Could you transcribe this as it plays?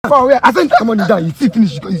I sent that money down. You see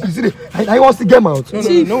finish. You see the. I want to get him out. No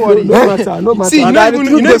worry. No matter. No matter. See, you know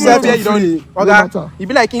even where you don't. No matter. He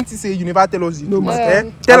be like Kinti say you never tell us it. No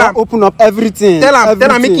matter. Tell him. Open up everything. Tell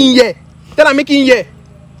him making here. Tell him making here.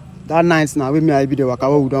 That night now, with me I be the waka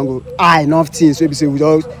we don't go. Enough things. We be say we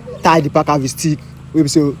just tie the pack of the stick. We be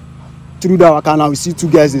say through that waka now we see two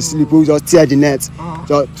guys they sleep. We just tear the net.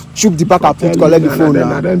 Just shoot the pack and put collect the phone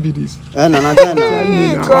now. Don't be this.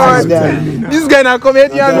 God, this guy na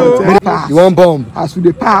comedian. You want bomb? As we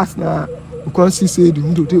dey pass now, we can't see say the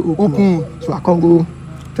window dey open. So I can't go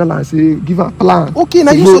tell her say give her plan. Okay,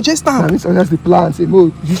 now you suggest am. Now you suggest the plan. Say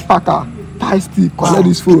no, use packer, tie stick, collect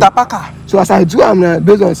this phone. Packer. So as I do am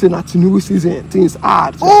based on say na Tinubu season, things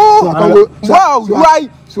hard. So I can't go. Wow, you are.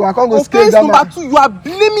 So I can't go scale down. Number 2, you are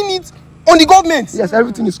blaming it on the government. Yes,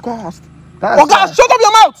 everything is cost. Okay, shut up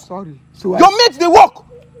your mouth. Sorry. So your mates they work.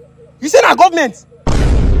 You say na government.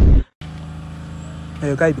 Hey,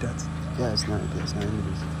 your guy be that? Yeah, it's not.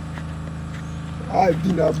 I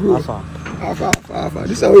be now, bro. Alpha.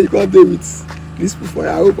 This is how you can't do with this before.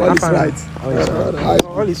 I hope all is right.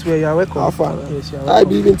 All is well. You are welcome. Alpha. Yes, you are I welcome.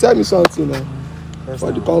 be even tell me something now.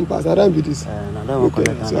 For the compass, I don't be this. Okay,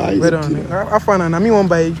 so I well done. Alpha, and me won't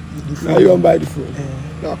buy the phone. Now you won't buy the phone.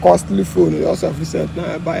 Now costly phone. You also have recent now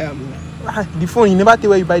I buy them. The phone, you never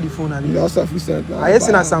tell where you buy the phone. You also have recent now. I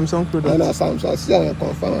seen a Samsung product. And a Samsung. I see a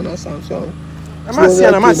confirm and a Samsung. I'm not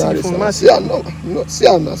seeing the phone.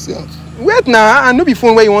 See. Wait now, I know the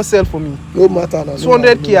phone where you want sell for me. No matter now.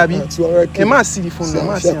 200k, Abi. 200k. I must see the phone. I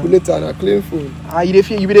must see. Calculator and a clean phone. You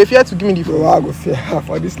be fear to give me the phone. Bro, I go fear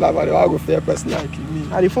for this life. I go fear person like me.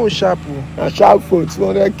 The phone sharp. A sharp phone,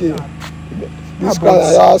 200k. This car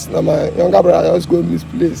I asked, now my younger brother just go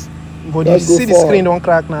misplace. But you see the screen don't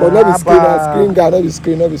crack now. But not the screen guard, not the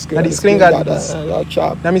screen. The screen guard.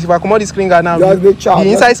 That means if I come out the screen guard now, the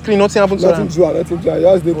inside screen nothing happens to nothing.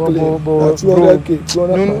 Just the play.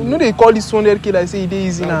 200k. No, they call this 200k like say it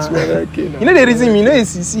easy now. 200k. You know the reason me,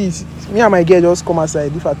 see, me and my girl just come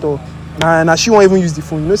outside if at all. Now she won't even use the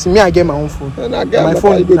phone. You know, see me I get my own phone. My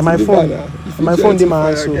phone dey my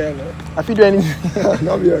hand so. I feel do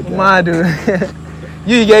anything. Mad.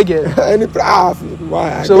 You get any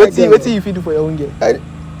why? So what you feel do for your own girl?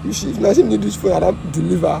 You should nothing need this phone. I don't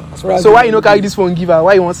deliver. So why you no carry this phone give her?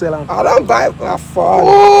 Why you want sell am? I don't buy my phone.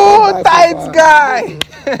 Oh, tight guy.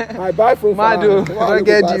 I buy phone. Mado, don't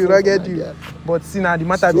get you. But see now the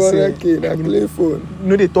matter be say 200k na clean phone. You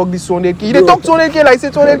know they talk this 200k. You dey talk 200k like say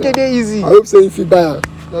 200k dey easy. I hope say if you buy am.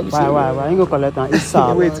 Why? You go collect am. It's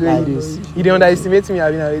sad. Wait. You dey underestimate me,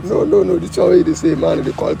 Abi? No. This one wey they say, man,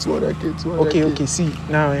 they call 200k. Okay. See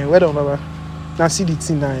now, well done, Baba. Now see the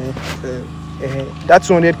thing now. That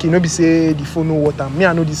 200k, no be say the phone no water. Me,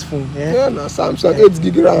 I know this phone. Yeah, no, Samsung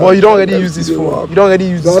 8GB RAM. But you don't already use this phone. You don't already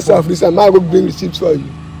use this phone. This time I go bring receipts for you.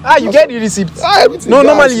 You get the receipt. No,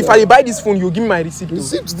 normally if I buy this phone, you give me my receipt.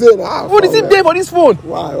 Receipts there now. Oh, receipt there for this phone.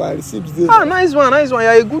 Why receipts there? Nice one.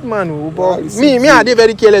 You're a good man. But me, I dey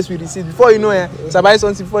very careless with receipt. Before you know, so I buy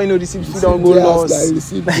something before you know receipt, you don't go lost.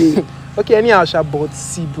 Okay, anyhow, but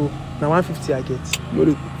see, bro. Now 150 I get.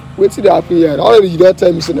 Wait till they happen here. Already you don't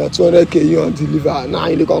tell me say na 200k you on deliver. Now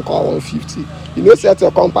you can call 150. You know set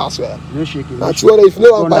your compass well. No shaking. Now 200 if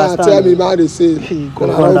no one buy tell me man they say.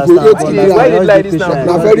 Why they like this now?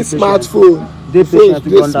 Na very smartphone. They patient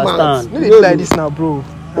to understand. No they like this now, bro.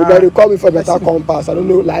 But they call me for better compass. I don't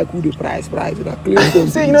know like who the price. Na clean phone.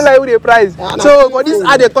 Say you know like who the price. So for this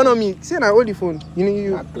hard economy, say na hold the phone.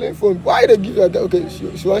 You na clean phone. Why they give you okay? She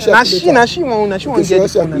want share. Na she want get the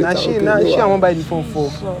phone. Na she want buy the phone for.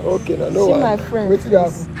 Okay, no one. See my friend.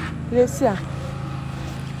 Let's see.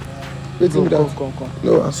 Come.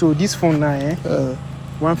 No. So this phone now,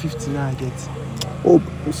 150 now I get. Oh,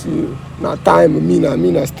 you see, na time me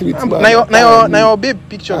na street man. Now your babe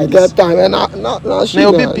picture. I get time and na she.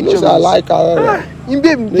 Now your babe picture. I like her.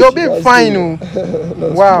 Your babe fine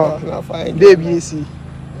wow. Fine. Babe, you see.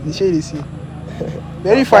 The shade you see.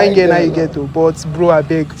 Very fine girl now you get to, but bro I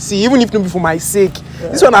beg. See, even if not be for my sake,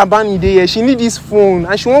 this one Abani dey. She need this phone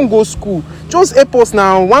and she won't go school. Just help us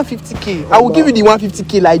now, 150k. I will give you the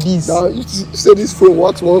 150k like this. Now you say this phone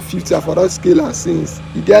worth 150 for that scale and since.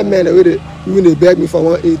 You get men even they beg me for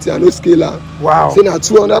 180 and no scaler. Wow. Say now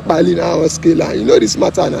 200 pali now on scaler. You know this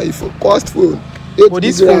matter now. If you cost phone. But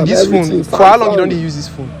this phone, for how long you don't use this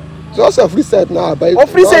phone? Just a free set now. But of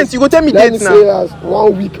free set, you go tell me date now. Let me say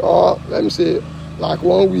 1 week or let me say like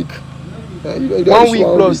 1 week. You 1 week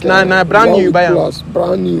plus. Nah, brand new you buy am.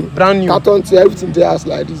 Brand new. Carton to everything there is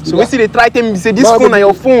like this. So we see they try tell me say this phone na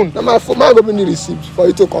your phone. Na my phone. Man go bring the receipt for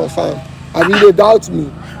you to confirm. I mean they doubt me.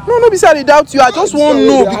 No, be say they doubt you. I just want to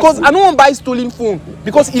know because I don't want to buy stolen phone.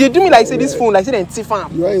 Because if they do me like say this phone, like say they thief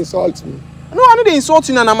am. You want insult me? No, I know they insult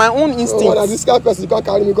you na my own instinct. Oh, this kind of person you can't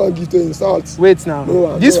carry me, can't give to insult. Wait now.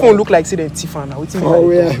 No, this phone look like say they thief am.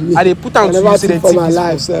 Oh yeah. I they put down to you say they thief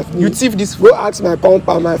this phone. You thief this phone. Go ask my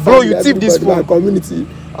compound, my bro, family, you thief this phone. my community.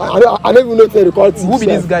 I don't even know if they call thief. Who be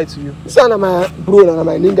this guy to you? This one my bro and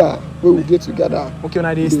my nigga. We get together. Okay,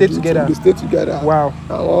 now they stay together. They stay together. Wow.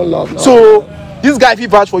 I want love now. So this guy if he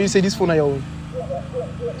vouch for you say this phone are your own.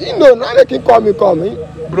 You know now they can call me bro. You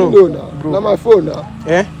know now. Bro. Now my phone now.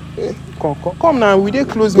 Eh? Come now, we dey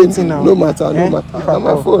close meeting now. No matter. Now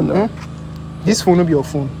my phone now. This phone will be your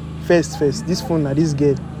phone. First. This phone now, this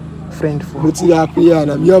girl friend phone. What's the happen here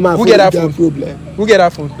now? Me and my Who phone get that phone? Problem. Who get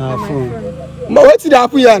that phone? phone. But what's the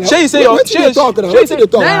happen here now? Shey you say your What's the talk now? What's the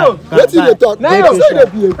talk? Nayo. What's the talk? Nayo.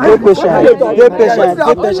 Dey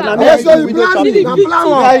patient. Yes, so you plan me. Now plan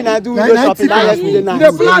one. How you na do window shopping? Now let's be the night.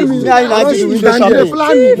 You plan me. How you na do the window shopping?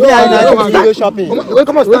 Plan me. How you na do the window shopping? Wait,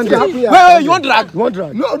 come on, stand there. Wait, you want drag? You want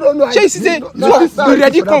drag? No. Shey you say you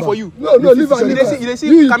ready come for you. No, leave her. You see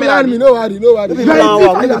You camera plan me. No worry. We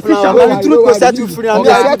the truth go set you free and me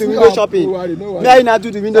I do the window shopping. Me how you na do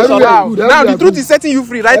the window shopping? Now the truth is setting you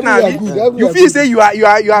free right now. You feel say you are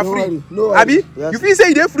free. Abi? You feel say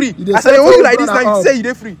you dey free. As I hold you like this now, you say you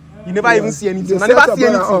dey free. You never even see anything. Una never see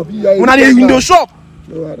anything. Una dey window shop.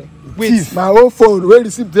 Wait, my own phone wey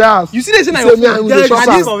receive the house. you see this thing na your phone. This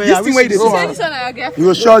thing wey you dey see. You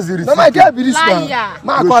go show the receipt. No, my girl be this one.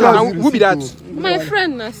 My call Who be that? My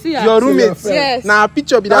friend, na see her. Your roommate. Yes. Na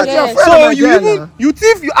picture be that. Yes. So you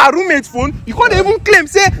thief our roommate phone. You can't even claim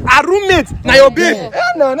say our roommate na your babe.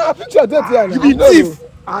 No, picture dey there. You be thief.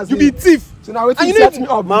 You be thief. So now wetin set me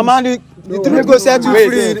up? Mama, the truth go set you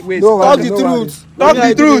free. Talk the truth. Talk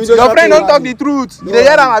the truth. Your friend don't talk the truth. You dey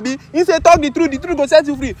hear am abi? He say talk the truth go set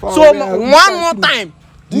you free. So one more time.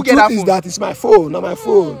 Who get that phone? That is my phone, not my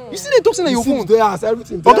phone. You see they talk say na your phone.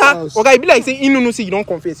 Everything. Okay, it be like say you no say you don't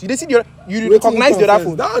confess. You dey see you recognize the other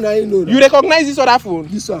phone. That I know. You recognize this other phone?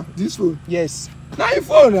 This phone. Yes. Na your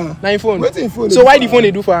phone now. Na your phone. Wetin phone? So why the phone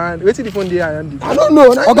they do for hand? Wetin the phone dey hand? I don't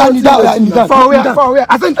know. Okay, kneel down. For where?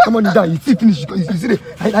 I think I'm on the down. You see finish. You see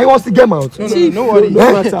I want to get him out. No worry.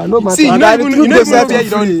 No matter. See, you don't even know where you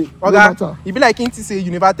free. don't. Okay. It be like Inti say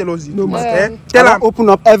you never tell us. No matter. Tell him. Open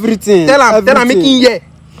up everything. Tell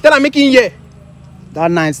him making here.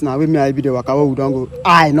 That night now, when me I be the waka, we don't go.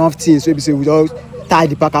 Enough things. We be say we just tie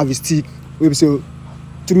the pack of the stick. We be say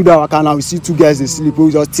through that waka now we see two guys they sleep.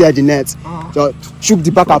 We just tear the net. Just shook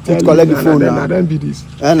the pack and put collect the phone now. Don't be this.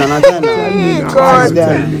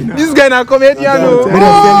 This guy na comedian.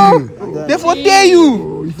 They for tell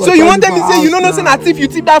you. So you want them to say you don't know say na thief you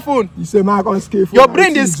tip that phone. You say man can skip. Your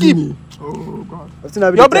brain dey skip. Oh God.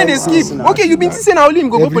 Your brain dey skip. Okay, you been saying na only him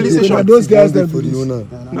go police station. Those guys them for this.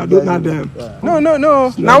 Not them. No.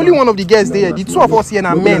 Now only one of the guests there. The two of us here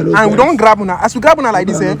na men, and we don't grab una. As we grab una like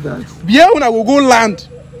this, here una will go land.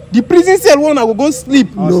 The prison cell una will go sleep.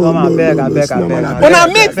 I beg. Una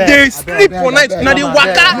mate they sleep for night. Una dey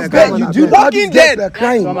waka. You walking dead.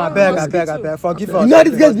 I beg. Forgive us. You know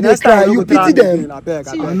these guys be cry. You pity them. I beg.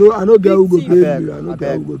 I know girl who go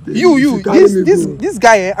pay you. This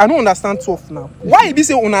guy, I don't understand tough now. Why he be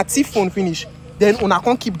say una thief phone finish? Then una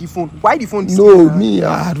can't keep the phone. Why the phone? No, me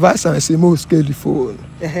I advise and say more scale the phone.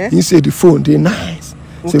 He say the phone they nice.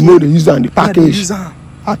 Say more they use on the package.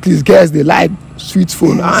 At least guys they like sweet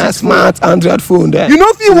phone and smart Android phone there. You know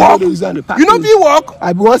if you walk. You know if you walk.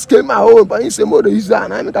 I be one scale my own, but he say more they use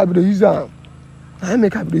that. I make up the user.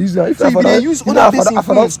 If so you use other person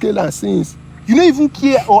phone. Scale and things. You don't even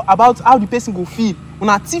care about how the person go feel.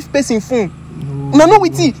 Una thief person phone. Una know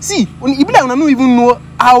with it. See, it be like una no even know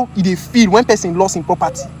how they feel when person lost in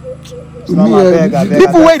property. People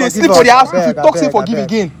where they sleep for their house, if you talk say forgive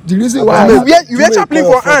again. The reason why you wear chaplain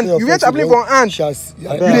for hand. You wear chaplain for hand. You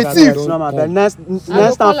dey thief.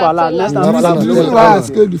 Next time for Allah. The reason why I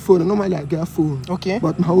scale the phone, normally I get phone. Okay.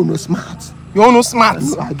 But my own no smart. You own no smart.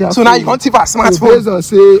 So now you can't thief a smartphone. Based on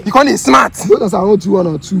say you can't be smart. Because I want to 1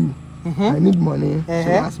 or 2. I need money. So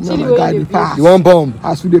as me and my guy dey pass. You want bomb?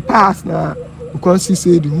 As we dey pass now, we can't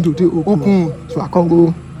see the window dey open. So I can't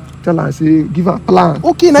go tell am say give am plan.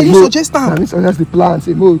 Okay, now you suggest am. Na me suggest the plan.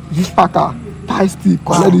 Say mo use packer, tie stick,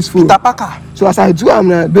 collect this phone. Packer. So as I do am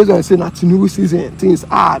now, based on say na Tinubu season, things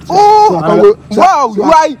hard. So I can't go. Wow, you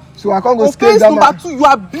are. So I can't go scale down. Number 2, you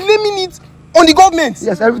are blaming it on the government.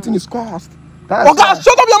 Yes, everything is cost. Okay,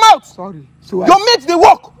 shut up your mouth. Sorry. So your mates they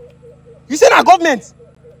work. You say na government.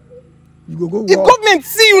 You go work. If government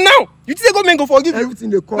see you now, you think the government go forgive you?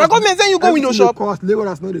 Everything they cost. Na government say you go window shop. Cost.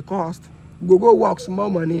 Laborers know the cost. Go work small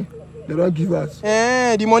money. They don't give us.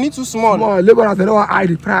 The money too small. Small, laborers, they don't hide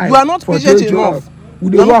the price. You are not patient enough. We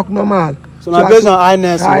dey work normal. So now based on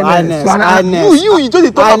highness. You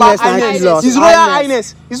just talk about highness. His royal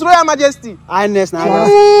highness. His royal majesty. Highness now.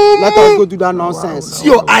 Let us go do that nonsense. See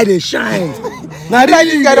your eye, they shine. Now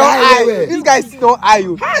This guy don't eye. This guy don't eye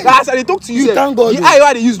you. As I talk to you, thank God. The eye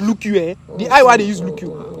where they use look you, The eye where they use look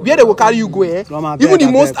you. Where they will carry you go, Even the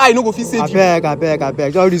most eye no go fit save you. I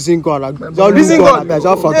beg. Just reason God. Just reason God.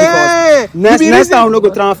 Just forgive us. Next time we no go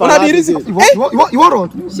transfer. You want run?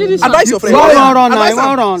 Advise your friend. You won't run now. You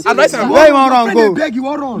won't run. Advise him. Where you want run go? Beg, you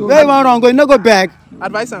want run? Where you want run go? You no go beg.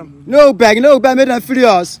 Advise him. No beg. Make them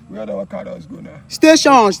furious. Where the work us go now?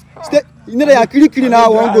 Stations. You know they are kiri now.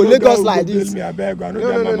 Won't go Lagos like this.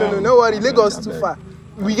 No. No worry. Lagos too far.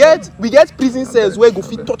 We get prison cells where go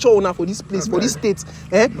fit torture owner for this place, for this state.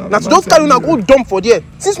 Now to just carry una go dump for there.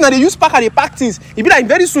 Since now they use packer, they pack things. It be like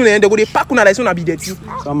very soon they go they pack una like una be dirty.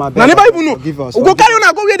 Now never even know. We go carry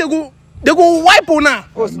una go where they go wipe una.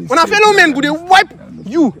 Una fellow men go they wipe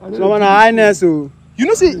you. So man highness oh. You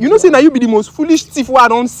know say now you be the most foolish thief I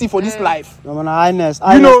don't see for this life. No man highness.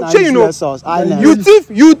 You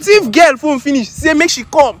thief girl phone finish. Say make she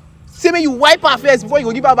come. Say make you wipe her first before you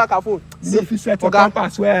go give her back her phone. See, if you set your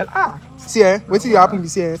compass well. See, what will happen?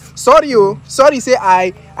 Say, sorry. Say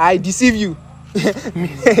I deceive you.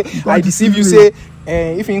 I deceive you. Say,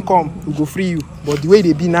 if he come, we go free you. But the way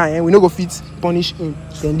they be now, we no go fit punish him,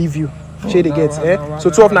 then leave you. Share the get,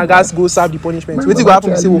 So 2 of na guys go serve the punishment. What will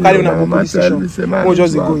happen? Say we carry on go police station. We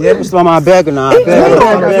just go, Mr. Man, beg now.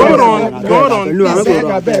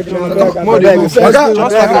 Hold on.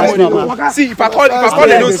 See, if I call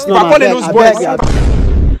the nose boys.